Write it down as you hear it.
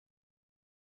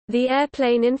The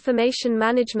Airplane Information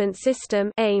Management System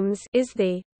 (AIMS) is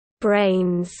the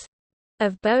brains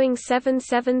of Boeing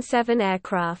 777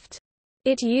 aircraft.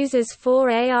 It uses 4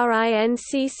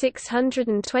 ARINC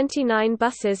 629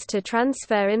 buses to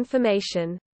transfer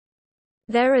information.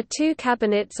 There are 2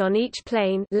 cabinets on each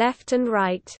plane, left and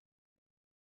right.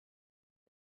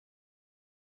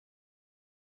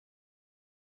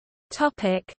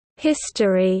 Topic: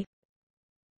 History.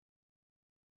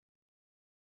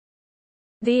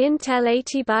 The Intel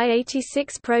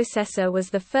 80x86 processor was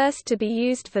the first to be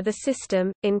used for the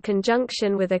system, in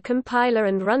conjunction with a compiler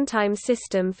and runtime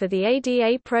system for the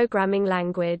ADA programming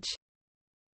language.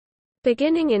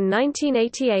 Beginning in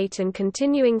 1988 and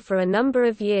continuing for a number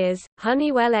of years,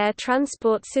 Honeywell Air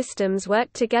Transport Systems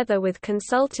worked together with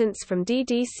consultants from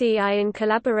DDCI in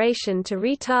collaboration to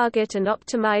retarget and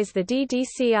optimize the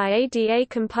DDCI ADA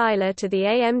compiler to the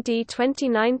AMD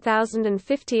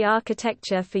 29050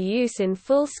 architecture for use in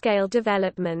full-scale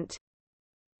development.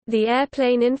 The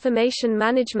Airplane Information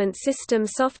Management System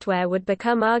software would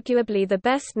become arguably the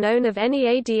best known of any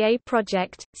ADA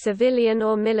project, civilian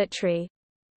or military.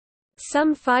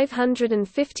 Some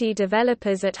 550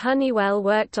 developers at Honeywell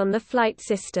worked on the flight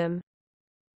system.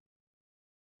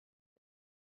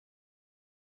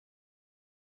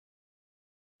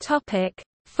 Topic: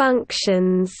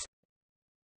 Functions.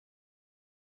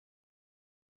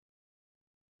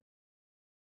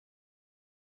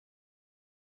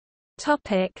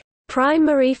 Topic: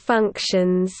 Primary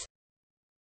functions.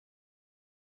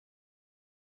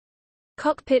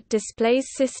 Cockpit displays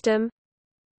system,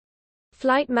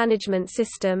 Flight Management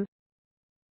System,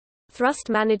 Thrust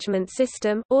Management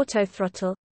System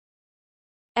 (autothrottle),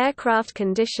 Aircraft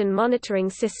Condition Monitoring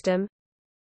System,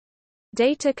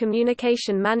 Data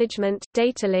Communication Management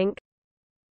 (data link),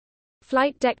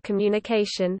 Flight Deck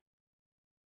Communication,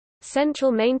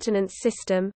 Central Maintenance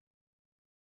System,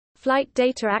 Flight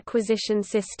Data Acquisition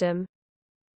System.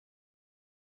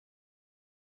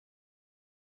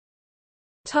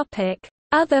 Topic: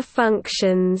 Other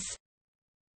functions.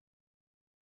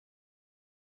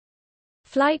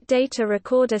 Flight Data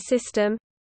Recorder System,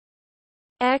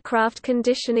 Aircraft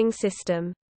Conditioning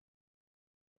System.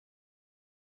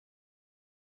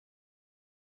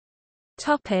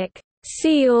 Topic: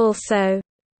 See also: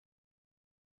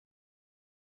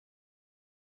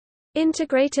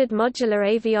 Integrated Modular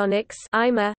Avionics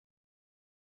 (IMA),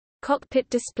 Cockpit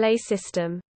Display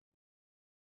System.